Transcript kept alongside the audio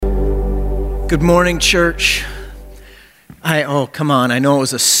Good morning, church. Come on. I know it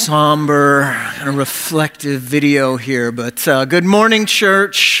was a somber and reflective video here, but good morning,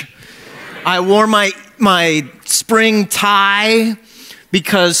 church. I wore my spring tie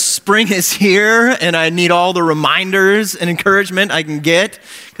because spring is here and I need all the reminders and encouragement I can get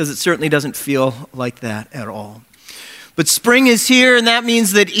because it certainly doesn't feel like that at all. But spring is here, and that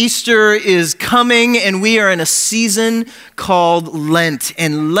means that Easter is coming, and we are in a season called Lent.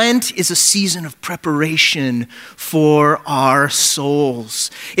 And Lent is a season of preparation for our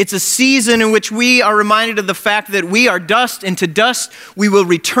souls. It's a season in which we are reminded of the fact that we are dust, and to dust we will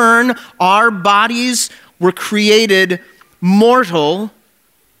return. Our bodies were created mortal,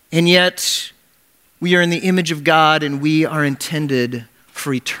 and yet we are in the image of God, and we are intended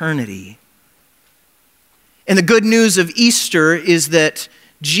for eternity. And the good news of Easter is that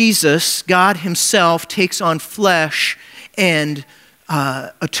Jesus, God himself, takes on flesh and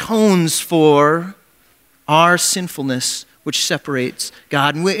atones for our sinfulness, which separates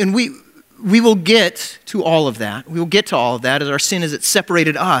God. And we will get to all of that. We will get to all of that as our sin as it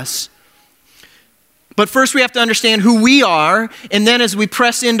separated us. But first we have to understand who we are, and then as we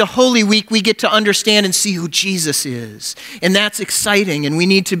press into Holy Week, we get to understand and see who Jesus is. And that's exciting, and we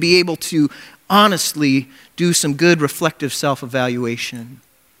need to be able to honestly do some good reflective self-evaluation.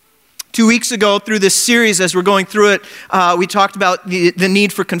 2 weeks ago, through this series, as we're going through it, we talked about the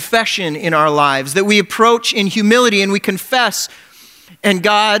need for confession in our lives, that we approach in humility and we confess, and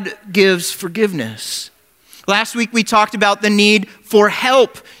God gives forgiveness. Last week, we talked about the need for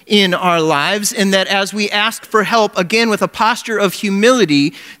help in our lives, and that as we ask for help, again, with a posture of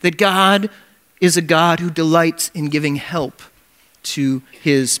humility, that God is a God who delights in giving help to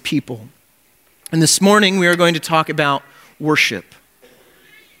his people. And this morning, we are going to talk about worship.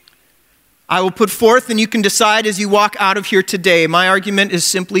 I will put forth, and you can decide as you walk out of here today. My argument is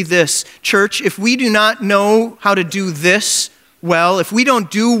simply this. Church, if we do not know how to do this well, if we don't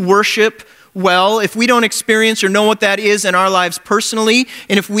do worship well, if we don't experience or know what that is in our lives personally,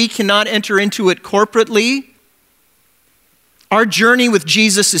 and if we cannot enter into it corporately, our journey with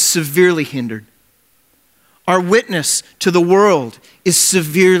Jesus is severely hindered. Our witness to the world is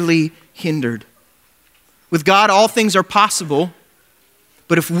severely hindered. With God, all things are possible,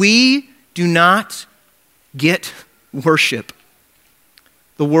 but if we do not get worship,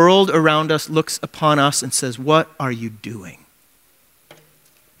 the world around us looks upon us and says, "What are you doing?"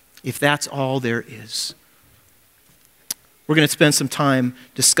 If that's all there is. We're going to spend some time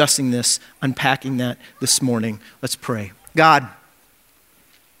discussing this, unpacking that this morning. Let's pray. God,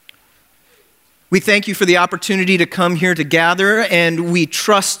 we thank you for the opportunity to come here to gather, and we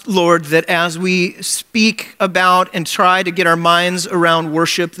trust, Lord, that as we speak about and try to get our minds around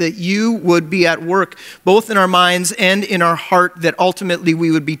worship, that you would be at work, both in our minds and in our heart, that ultimately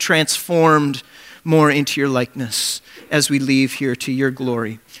we would be transformed more into your likeness as we leave here to your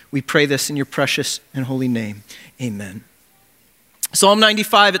glory. We pray this in your precious and holy name. Amen. Psalm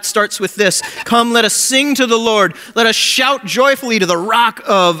 95, it starts with this. Come, let us sing to the Lord. Let us shout joyfully to the rock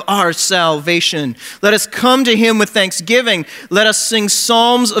of our salvation. Let us come to him with thanksgiving. Let us sing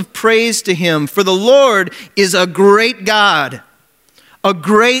psalms of praise to him. For the Lord is a great God, a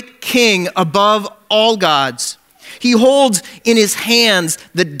great king above all gods. He holds in his hands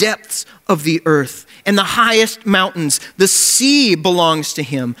the depths of the earth and the highest mountains. The sea belongs to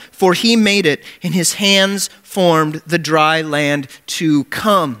him, for he made it, and his hands formed the dry land to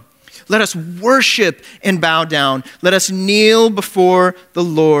come. Let us worship and bow down. Let us kneel before the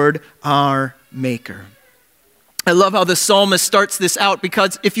Lord our Maker. I love how the psalmist starts this out,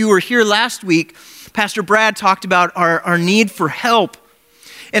 because if you were here last week, Pastor Brad talked about our need for help.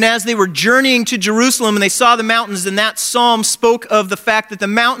 And as they were journeying to Jerusalem and they saw the mountains, and that psalm spoke of the fact that the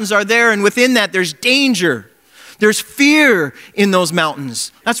mountains are there, and within that there's danger. There's fear in those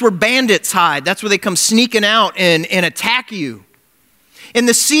mountains. That's where bandits hide. That's where they come sneaking out and attack you. In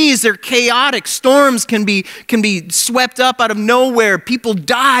the seas, they're chaotic. Storms can be swept up out of nowhere. People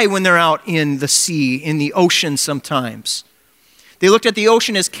die when they're out in the sea, in the ocean sometimes. They looked at the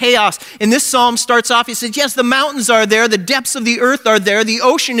ocean as chaos. And this psalm starts off, he says, yes, the mountains are there, the depths of the earth are there, the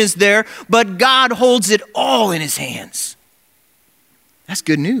ocean is there, but God holds it all in his hands. That's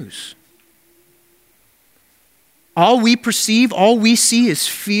good news. All we perceive, all we see is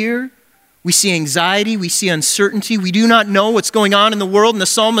fear. We see anxiety, we see uncertainty. We do not know what's going on in the world. And the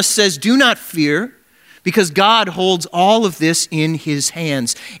psalmist says, do not fear, because God holds all of this in his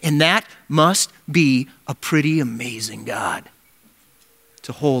hands. And that must be a pretty amazing God,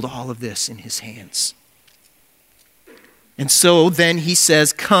 to hold all of this in his hands. And so then he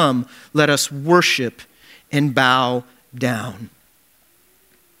says, come, let us worship and bow down.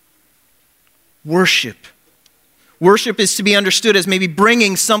 worship. Worship is to be understood as maybe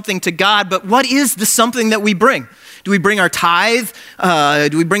bringing something to God, but what is the something that we bring? Do we bring our tithe?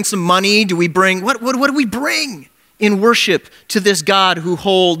 Do we bring some money? Do we bring, what do we bring in worship to this God who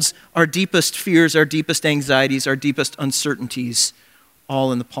holds our deepest fears, our deepest anxieties, our deepest uncertainties,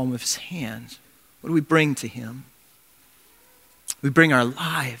 all in the palm of his hand? What do we bring to him? We bring our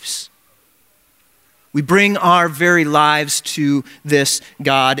lives. We bring our very lives to this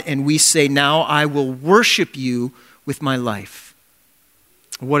God, and we say, now I will worship you with my life.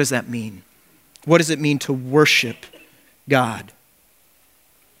 What does that mean? What does it mean to worship God?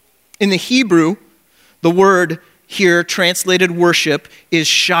 In the Hebrew, the word here translated worship is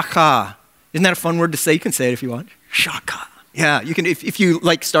shaka. Isn't that a fun word to say? You can say it if you want. Shaka. Yeah, you can. If you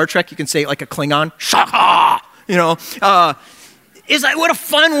like Star Trek, you can say it like a Klingon. Shaka. What a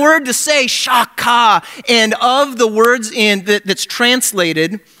fun word to say, shaka. And of the words that's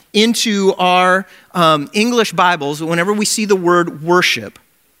translated into our English Bibles, whenever we see the word worship,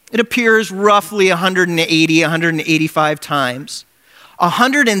 it appears roughly 180, 185 times.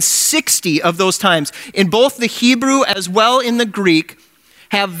 160 of those times, in both the Hebrew as well in the Greek,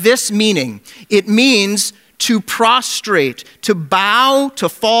 have this meaning. It means to prostrate, to bow, to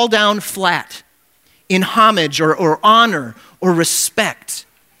fall down flat in homage or honor or respect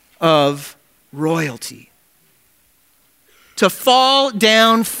of royalty. To fall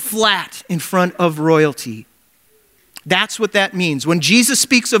down flat in front of royalty. That's what that means. When Jesus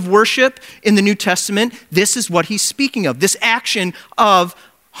speaks of worship in the New Testament, this is what he's speaking of. This action of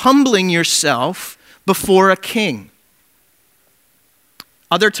humbling yourself before a king.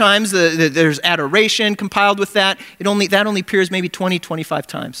 Other times there's adoration compiled with that. That only appears maybe 20, 25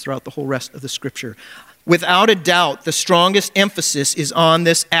 times throughout the whole rest of the scripture. Without a doubt, the strongest emphasis is on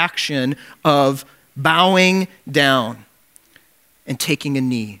this action of bowing down and taking a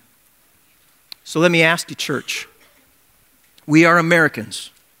knee. So let me ask you, church. We are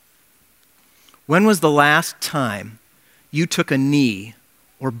Americans. When was the last time you took a knee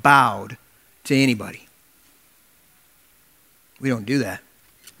or bowed to anybody? We don't do that.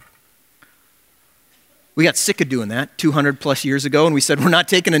 We got sick of doing that 200 plus years ago, and we said, we're not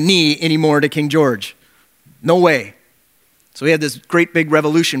taking a knee anymore to King George. No way. So we had this great big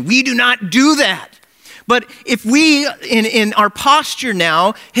revolution. We do not do that. But if we, in our posture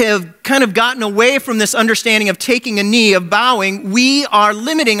now, have kind of gotten away from this understanding of taking a knee, of bowing, we are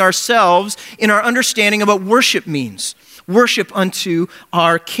limiting ourselves in our understanding of what worship means. Worship unto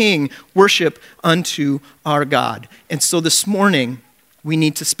our King. Worship unto our God. And so this morning, we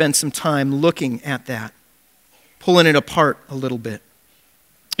need to spend some time looking at that, pulling it apart a little bit.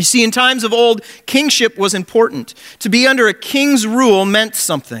 You see, in times of old, kingship was important. To be under a king's rule meant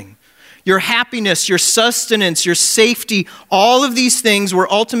something. Your happiness, your sustenance, your safety, all of these things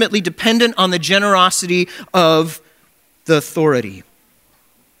were ultimately dependent on the generosity of the authority.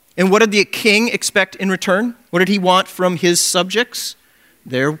 And what did the king expect in return? What did he want from his subjects?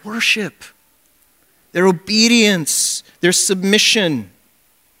 Their worship, their obedience, their submission. And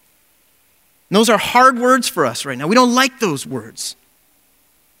those are hard words for us right now. We don't like those words.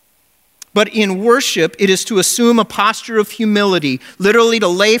 But in worship, it is to assume a posture of humility, literally to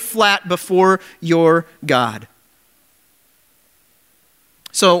lay flat before your God.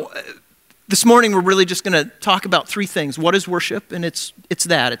 So this morning, we're really just going to talk about three things. What is worship? And it's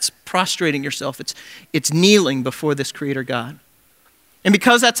that. It's prostrating yourself. It's kneeling before this Creator God. And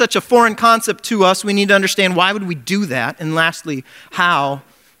because that's such a foreign concept to us, we need to understand why would we do that? And lastly, how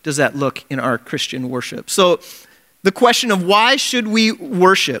does that look in our Christian worship? So the question of why should we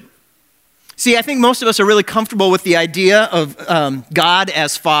worship? See, I think most of us are really comfortable with the idea of God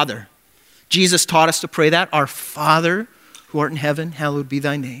as Father. Jesus taught us to pray that. Our Father who art in heaven, hallowed be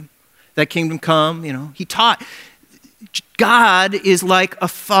thy name. Thy kingdom come, He taught. God is like a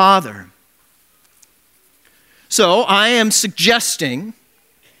father. So I am suggesting,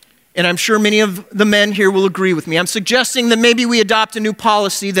 and I'm sure many of the men here will agree with me, I'm suggesting that maybe we adopt a new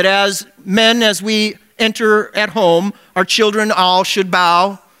policy that as men, as we enter at home, our children all should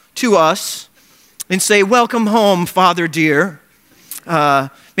bow to us and say, welcome home, Father dear.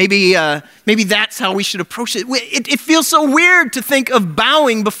 Maybe that's how we should approach it. It feels so weird to think of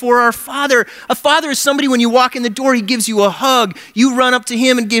bowing before our Father. A father is somebody, when you walk in the door, he gives you a hug. You run up to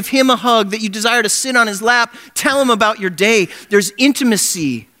him and give him a hug, that you desire to sit on his lap, tell him about your day. There's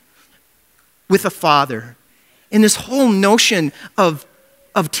intimacy with a father. And this whole notion of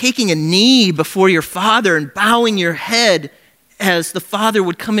taking a knee before your father and bowing your head as the father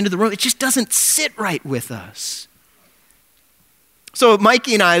would come into the room, it just doesn't sit right with us. So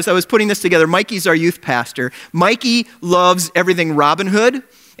Mikey and I, as I was putting this together, Mikey's our youth pastor. Mikey loves everything Robin Hood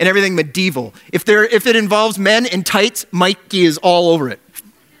and everything medieval. If it involves men in tights, Mikey is all over it.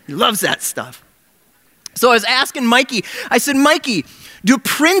 He loves that stuff. So I was asking Mikey, I said, Mikey, do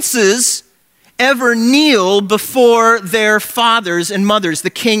princes ever kneel before their fathers and mothers, the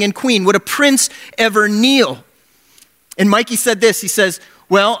king and queen? Would a prince ever kneel? And Mikey said this, he says,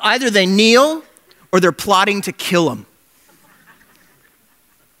 well, either they kneel or they're plotting to kill him.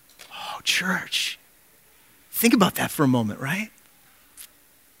 Oh, church. Think about that for a moment, right?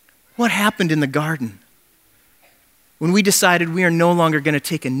 What happened in the garden when we decided we are no longer going to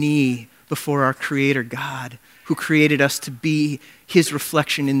take a knee before our Creator God, who created us to be His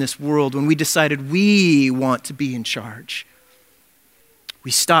reflection in this world, when we decided we want to be in charge?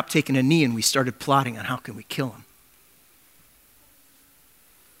 We stopped taking a knee and we started plotting on how can we kill him.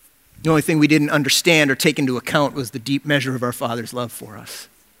 The only thing we didn't understand or take into account was the deep measure of our Father's love for us.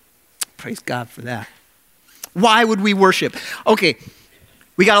 Praise God for that. Why would we worship? Okay,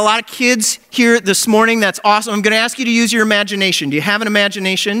 we got a lot of kids here this morning. That's awesome. I'm going to ask you to use your imagination. Do you have an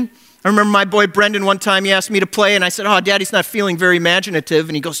imagination? I remember my boy Brendan one time, he asked me to play, and I said, oh, Daddy's not feeling very imaginative.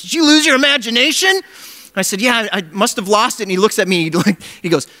 And he goes, did you lose your imagination? I said, yeah, I must have lost it. And he looks at me, he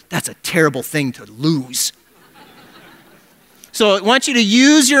goes, that's a terrible thing to lose. So I want you to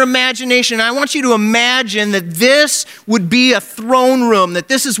use your imagination. I want you to imagine that this would be a throne room, that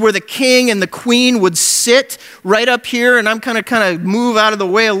this is where the king and the queen would sit right up here. And I'm kind of move out of the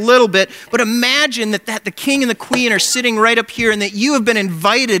way a little bit. But imagine that the king and the queen are sitting right up here and that you have been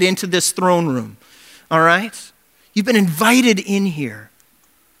invited into this throne room. All right? You've been invited in here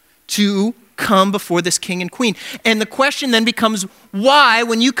to come before this king and queen. And the question then becomes, why,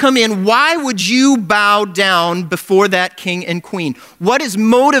 when you come in, why would you bow down before that king and queen? What is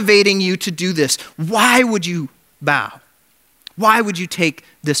motivating you to do this? Why would you bow? Why would you take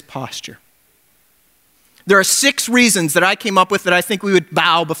this posture? There are 6 reasons that I came up with that I think we would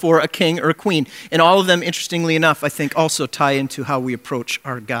bow before a king or a queen. And all of them, interestingly enough, I think also tie into how we approach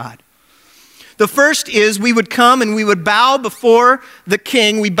our God. The first is we would come and we would bow before the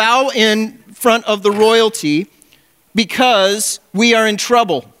king. We bow in front of the royalty because we are in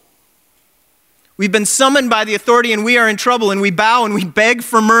trouble. We've been summoned by the authority and we are in trouble, and we bow and we beg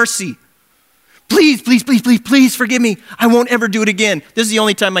for mercy. Please, please, please, please, please forgive me. I won't ever do it again. This is the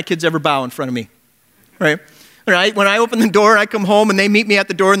only time my kids ever bow in front of me. Right? When I open the door, I come home and they meet me at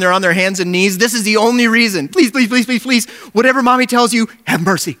the door and they're on their hands and knees. This is the only reason. Please, please, please, please, please. Whatever mommy tells you, have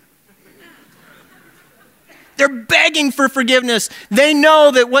mercy. They're begging for forgiveness. They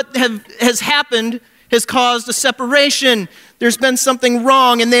know that what has happened has caused a separation. There's been something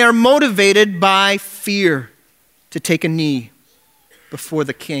wrong, and they are motivated by fear to take a knee before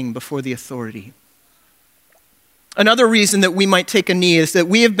the king, before the authority. Another reason that we might take a knee is that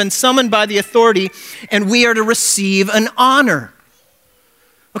we have been summoned by the authority, and we are to receive an honor.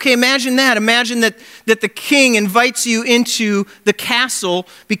 Okay, imagine that. Imagine that the king invites you into the castle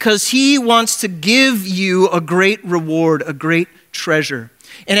because he wants to give you a great reward, a great treasure.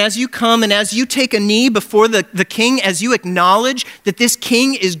 And as you come and as you take a knee before the king, as you acknowledge that this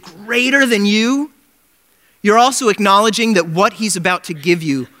king is greater than you, you're also acknowledging that what he's about to give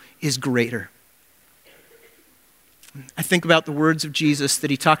you is greater. I think about the words of Jesus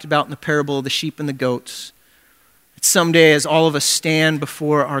that he talked about in the parable of the sheep and the goats. Someday, as all of us stand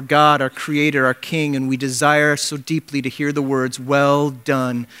before our God, our Creator, our King, and we desire so deeply to hear the words, well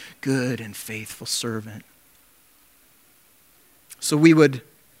done, good and faithful servant. So we would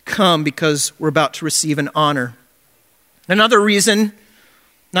come because we're about to receive an honor. Another reason,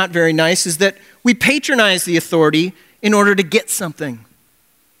 not very nice, is that we patronize the authority in order to get something.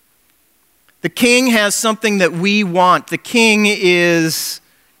 The king has something that we want. The king is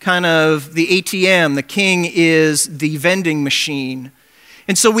kind of the ATM. The king is the vending machine.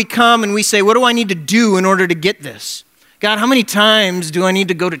 And so we come and we say, what do I need to do in order to get this? God, how many times do I need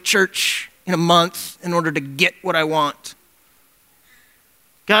to go to church in a month in order to get what I want?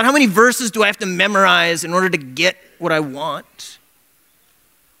 God, how many verses do I have to memorize in order to get what I want?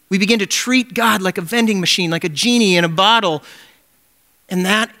 We begin to treat God like a vending machine, like a genie in a bottle. And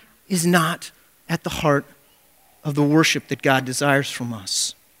that is not at the heart of the worship that God desires from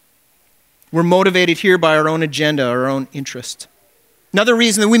us. We're motivated here by our own agenda, our own interest. Another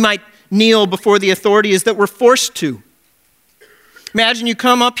reason that we might kneel before the authority is that we're forced to. Imagine you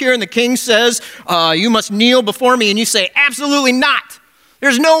come up here and the king says, you must kneel before me, and you say, absolutely not.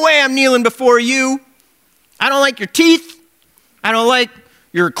 There's no way I'm kneeling before you. I don't like your teeth. I don't like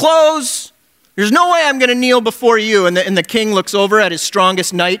your clothes. There's no way I'm going to kneel before you. And the king looks over at his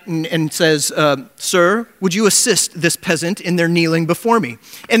strongest knight and says, sir, would you assist this peasant in their kneeling before me?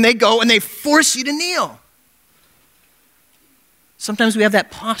 And they go and they force you to kneel. Sometimes we have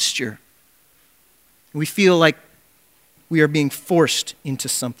that posture. We feel like we are being forced into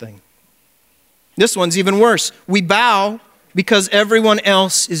something. This one's even worse. We bow because everyone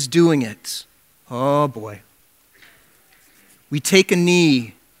else is doing it. Oh boy. We take a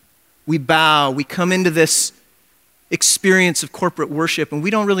knee. We bow. We come into this experience of corporate worship, and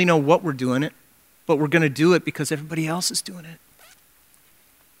we don't really know what we're doing it, but we're going to do it because everybody else is doing it.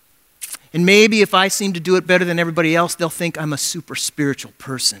 And maybe if I seem to do it better than everybody else, they'll think I'm a super spiritual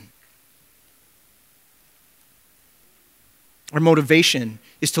person. Our motivation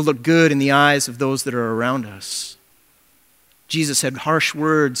is to look good in the eyes of those that are around us. Jesus had harsh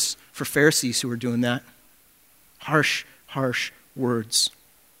words for Pharisees who were doing that. Harsh words.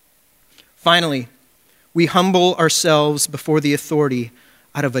 Finally, we humble ourselves before the authority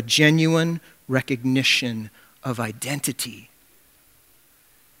out of a genuine recognition of identity.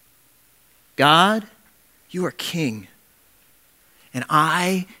 God, you are king, and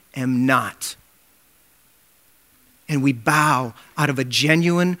I am not. And we bow out of a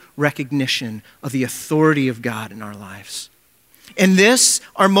genuine recognition of the authority of God in our lives. And this,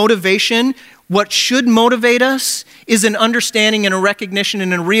 our motivation, what should motivate us is an understanding and a recognition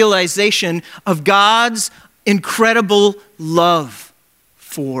and a realization of God's incredible love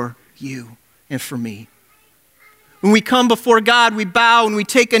for you and for me. When we come before God, we bow and we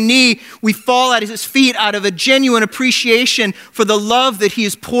take a knee, we fall at his feet out of a genuine appreciation for the love that he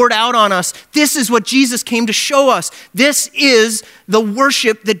has poured out on us. This is what Jesus came to show us. This is the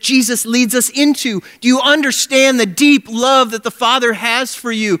worship that Jesus leads us into. Do you understand the deep love that the Father has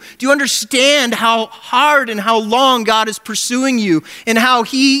for you? Do you understand how hard and how long God is pursuing you, and how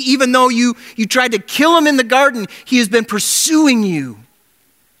he, even though you tried to kill him in the garden, he has been pursuing you?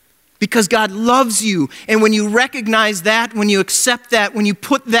 Because God loves you. And when you recognize that, when you accept that, when you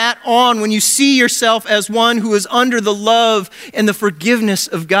put that on, when you see yourself as one who is under the love and the forgiveness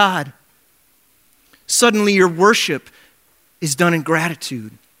of God, suddenly your worship is done in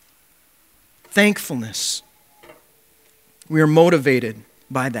gratitude, thankfulness. We are motivated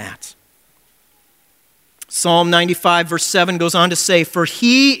by that. Psalm 95 verse 7 goes on to say, "For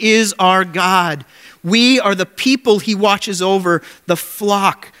he is our God. We are the people he watches over, the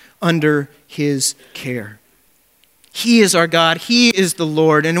flock under his care." He is our God. He is the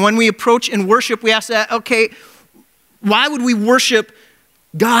Lord. And when we approach in worship, we ask that, okay, why would we worship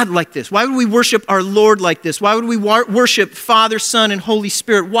God like this? Why would we worship our Lord like this? Why would we worship Father, Son, and Holy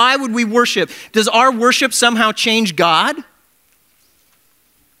Spirit? Why would we worship? Does our worship somehow change God?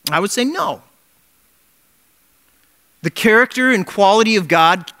 I would say no. The character and quality of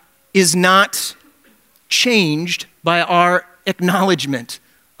God is not changed by our acknowledgement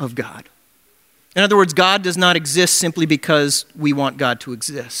of God. In other words, God does not exist simply because we want God to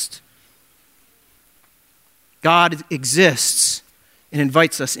exist. God exists and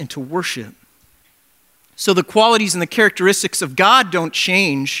invites us into worship. So the qualities and the characteristics of God don't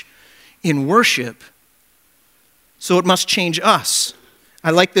change in worship, so it must change us. I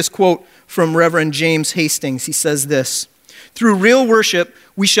like this quote from Reverend James Hastings. He says this, "Through real worship,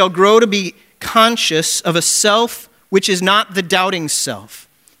 we shall grow to be conscious of a self which is not the doubting self."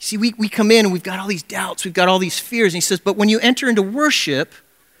 See, we come in and we've got all these doubts, we've got all these fears. And he says, but when you enter into worship,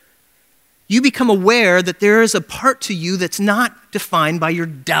 you become aware that there is a part to you that's not defined by your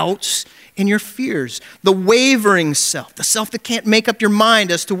doubts and your fears. The wavering self, the self that can't make up your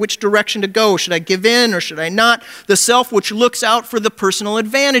mind as to which direction to go. Should I give in or should I not? The self which looks out for the personal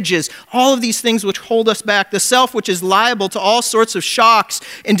advantages. All of these things which hold us back. The self which is liable to all sorts of shocks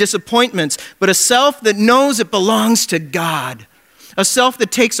and disappointments. But a self that knows it belongs to God. A self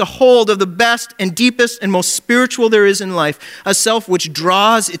that takes a hold of the best and deepest and most spiritual there is in life. A self which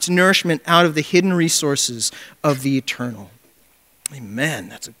draws its nourishment out of the hidden resources of the eternal. Amen.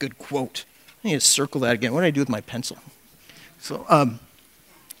 That's a good quote. I need to circle that again. What did I do with my pencil? So,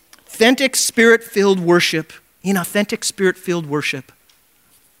 authentic spirit-filled worship. In authentic spirit-filled worship,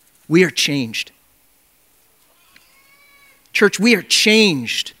 we are changed. Church, we are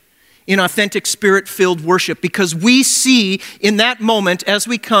changed in authentic spirit-filled worship because we see in that moment as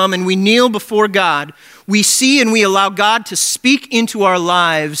we come and we kneel before God, we see and we allow God to speak into our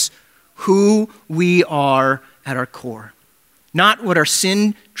lives who we are at our core. Not what our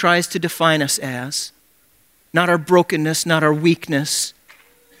sin tries to define us as, not our brokenness, not our weakness,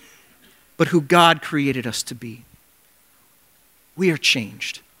 but who God created us to be. We are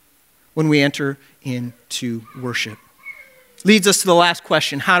changed when we enter into worship. Leads us to the last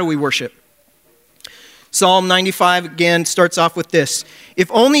question. How do we worship? Psalm 95 again starts off with this. If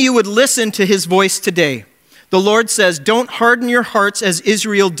only you would listen to his voice today. The Lord says, don't harden your hearts as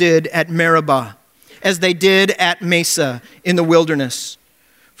Israel did at Meribah. as they did at Mesa in the wilderness.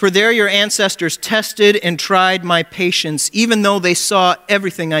 For there your ancestors tested and tried my patience, even though they saw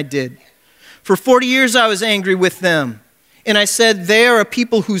everything I did. For 40 years I was angry with them, and I said, they are a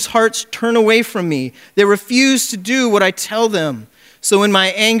people whose hearts turn away from me. They refuse to do what I tell them. So in my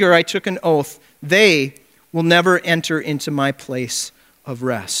anger I took an oath. They will never enter into my place of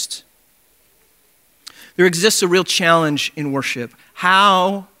rest. There exists a real challenge in worship.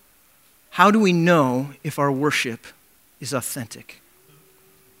 How do we know if our worship is authentic?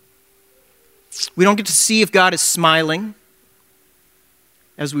 We don't get to see if God is smiling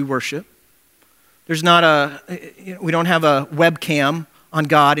as we worship. We don't have a webcam on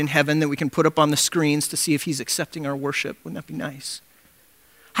God in heaven that we can put up on the screens to see if he's accepting our worship. Wouldn't that be nice?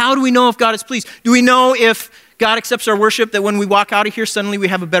 How do we know if God is pleased? Do we know if God accepts our worship that when we walk out of here, suddenly we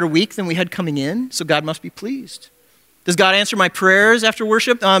have a better week than we had coming in? So God must be pleased. Does God answer my prayers after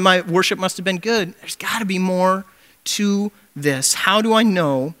worship? My worship must have been good. There's got to be more to this. How do I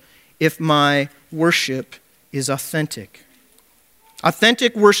know if my worship is authentic?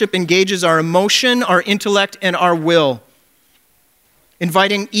 Authentic worship engages our emotion, our intellect, and our will,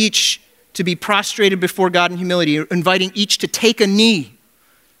 inviting each to be prostrated before God in humility, inviting each to take a knee,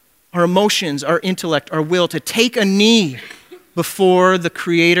 our emotions, our intellect, our will, to take a knee before the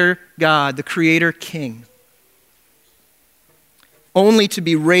Creator God, the Creator King, only to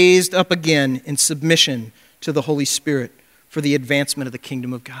be raised up again in submission to the Holy Spirit for the advancement of the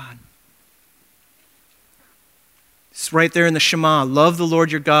kingdom of God. It's right there in the Shema. Love the Lord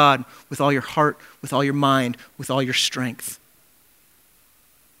your God with all your heart, with all your mind, with all your strength.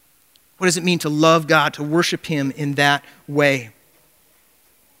 What does it mean to love God, to worship him in that way?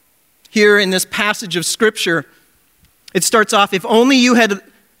 Here in this passage of Scripture, it starts off, if only you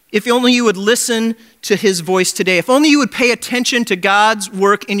would listen to his voice today, if only you would pay attention to God's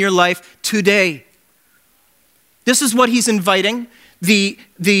work in your life today. This is what he's inviting the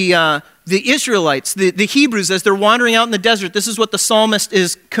Israelites, the Hebrews, as they're wandering out in the desert. This is what the psalmist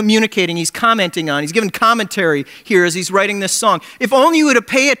is communicating, he's commenting on. He's giving commentary here as he's writing this song. If only you would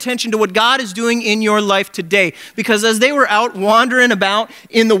pay attention to what God is doing in your life today. Because as they were out wandering about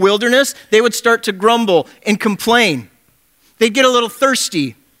in the wilderness, they would start to grumble and complain. They'd get a little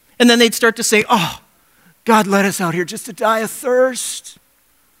thirsty. And then they'd start to say, oh, God led us out here just to die of thirst.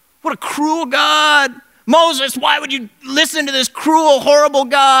 What a cruel God. Moses, why would you listen to this cruel, horrible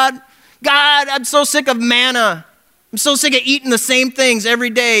God? God, I'm so sick of manna. I'm so sick of eating the same things every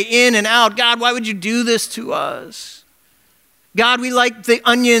day, in and out. God, why would you do this to us? God, we like the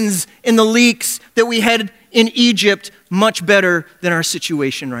onions and the leeks that we had in Egypt much better than our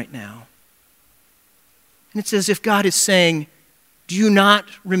situation right now. And it's as if God is saying, do you not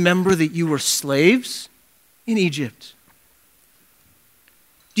remember that you were slaves in Egypt?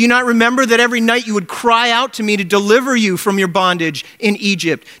 Do you not remember that every night you would cry out to me to deliver you from your bondage in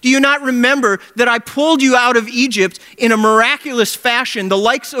Egypt? Do you not remember that I pulled you out of Egypt in a miraculous fashion, the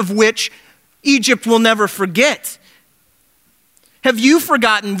likes of which Egypt will never forget? Have you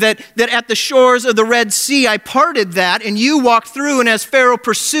forgotten that at the shores of the Red Sea I parted that, and you walked through, and as Pharaoh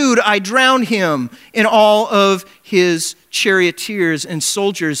pursued, I drowned him and all of his charioteers and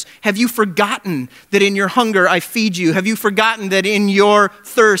soldiers? Have you forgotten that in your hunger I feed you? Have you forgotten that in your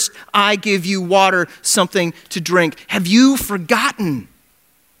thirst I give you water, something to drink? Have you forgotten?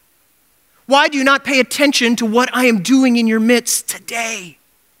 Why do you not pay attention to what I am doing in your midst today?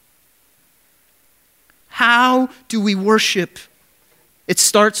 How do we worship? It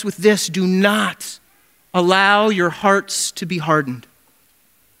starts with this: do not allow your hearts to be hardened.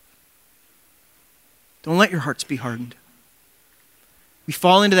 Don't let your hearts be hardened. We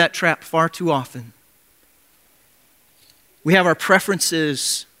fall into that trap far too often. We have our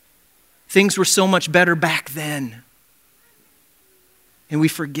preferences. Things were so much better back then. And we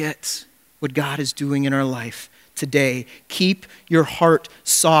forget what God is doing in our life today. Keep your heart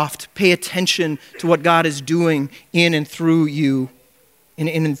soft. Pay attention to what God is doing in and through you, and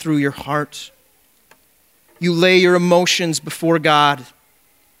in and through your heart. You lay your emotions before God.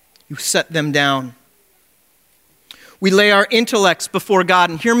 You set them down. We lay our intellects before God.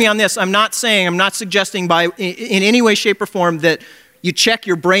 And hear me on this. I'm not suggesting in any way, shape, or form that you check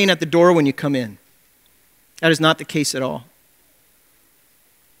your brain at the door when you come in. That is not the case at all.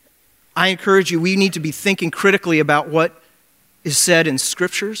 I encourage you, we need to be thinking critically about what is said in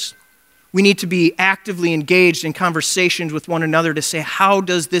Scriptures. We need to be actively engaged in conversations with one another to say, how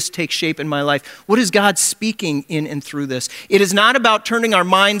does this take shape in my life? What is God speaking in and through this? It is not about turning our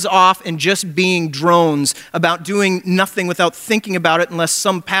minds off and just being drones, about doing nothing without thinking about it unless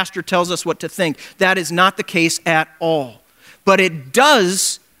some pastor tells us what to think. That is not the case at all. But it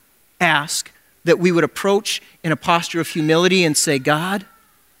does ask that we would approach in a posture of humility and say, God,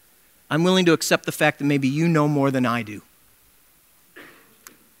 I'm willing to accept the fact that maybe you know more than I do.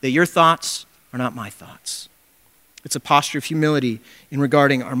 That your thoughts are not my thoughts. It's a posture of humility in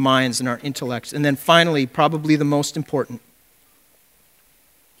regarding our minds and our intellects. And then finally, probably the most important,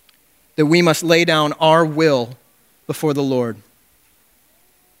 that we must lay down our will before the Lord.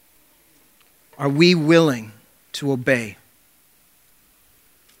 Are we willing to obey?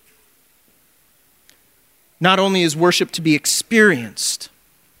 Not only is worship to be experienced,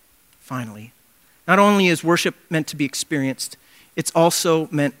 finally, not only is worship meant to be experienced, it's also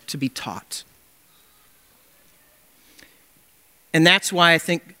meant to be taught. And that's why I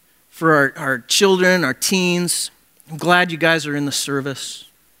think for our children, our teens, I'm glad you guys are in the service.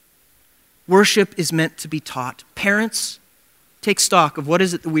 Worship is meant to be taught. Parents, take stock of what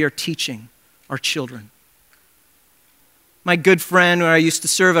is it that we are teaching our children. My good friend, where I used to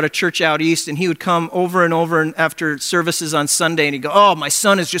serve at a church out east, and he would come over and over after services on Sunday, and he'd go, oh, my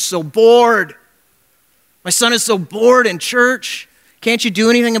son is just so bored. My son is so bored in church. Can't you do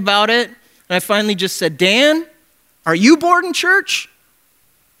anything about it? And I finally just said, Dan, are you bored in church?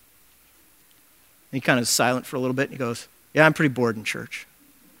 And he kind of was silent for a little bit, and he goes, yeah, I'm pretty bored in church.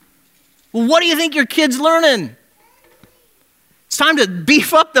 Well, what do you think your kid's learning? It's time to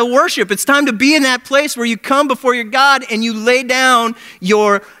beef up the worship. It's time to be in that place where you come before your God and you lay down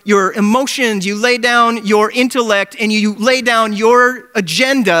your emotions, you lay down your intellect, and you lay down your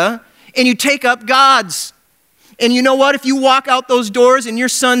agenda, and you take up God's. And you know what? If you walk out those doors and your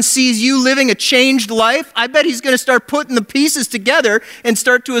son sees you living a changed life, I bet he's going to start putting the pieces together and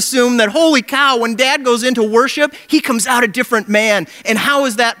start to assume that, holy cow, when dad goes into worship, he comes out a different man. And how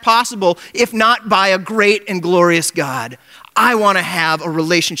is that possible if not by a great and glorious God? I want to have a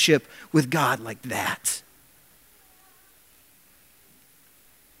relationship with God like that.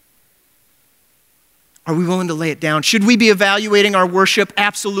 Are we willing to lay it down? Should we be evaluating our worship?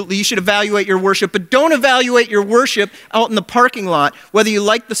 Absolutely. You should evaluate your worship, but don't evaluate your worship out in the parking lot, whether you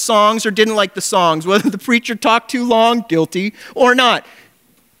liked the songs or didn't like the songs, whether the preacher talked too long, guilty, or not.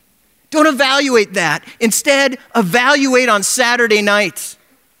 Don't evaluate that. Instead, evaluate on Saturday nights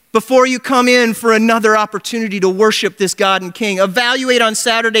before you come in for another opportunity to worship this God and King. Evaluate on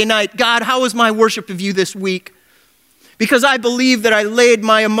Saturday night, God, how was my worship of you this week? Because I believe that I laid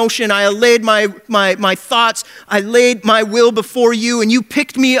my emotion, I laid my thoughts, I laid my will before you, and you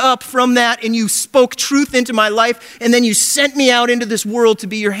picked me up from that, and you spoke truth into my life, and then you sent me out into this world to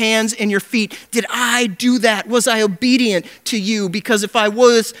be your hands and your feet. Did I do that? Was I obedient to you? Because if I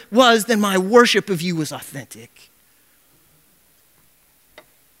was, then my worship of you was authentic.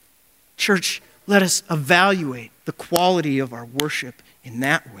 Church, let us evaluate the quality of our worship in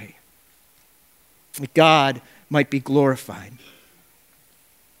that way, that God might be glorified.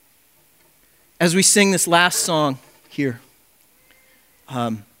 As we sing this last song here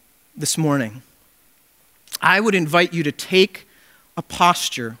this morning, I would invite you to take a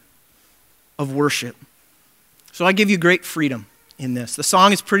posture of worship. So I give you great freedom in this. The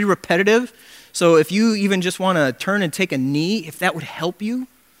song is pretty repetitive, so if you even just want to turn and take a knee, if that would help you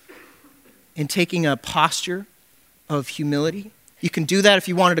in taking a posture of humility, you can do that. If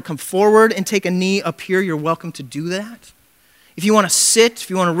you wanted to come forward and take a knee up here, you're welcome to do that. If you want to sit, if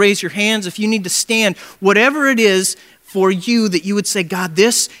you want to raise your hands, if you need to stand, whatever it is for you that you would say, God,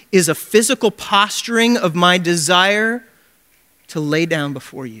 this is a physical posturing of my desire to lay down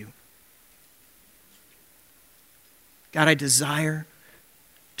before you. God, I desire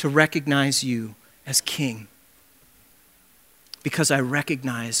to recognize you as King because I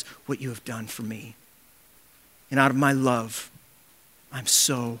recognize what you have done for me. And out of my love, I'm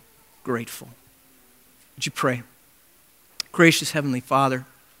so grateful. Would you pray? Gracious Heavenly Father,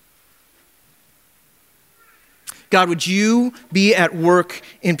 God, would you be at work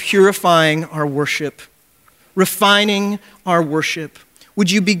in purifying our worship, refining our worship? Would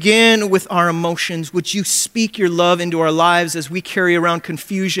you begin with our emotions? Would you speak your love into our lives as we carry around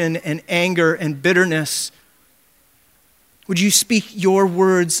confusion and anger and bitterness? Would you speak your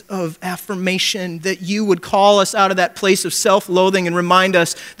words of affirmation, that you would call us out of that place of self-loathing and remind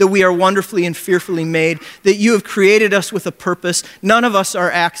us that we are wonderfully and fearfully made, that you have created us with a purpose. None of us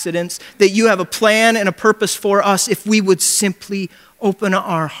are accidents, that you have a plan and a purpose for us if we would simply open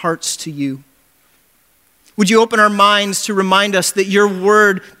our hearts to you. Would you open our minds to remind us that your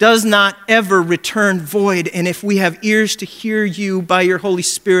word does not ever return void, and if we have ears to hear you by your Holy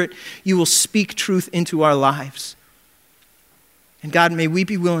Spirit, you will speak truth into our lives. And God, may we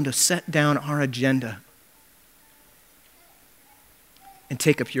be willing to set down our agenda and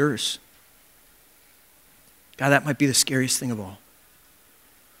take up yours. God, that might be the scariest thing of all.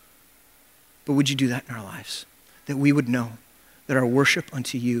 But would you do that in our lives? That we would know that our worship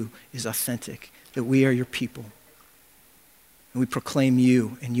unto you is authentic, that we are your people. And we proclaim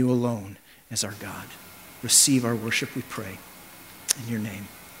you and you alone as our God. Receive our worship, we pray. In your name,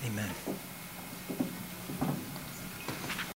 amen.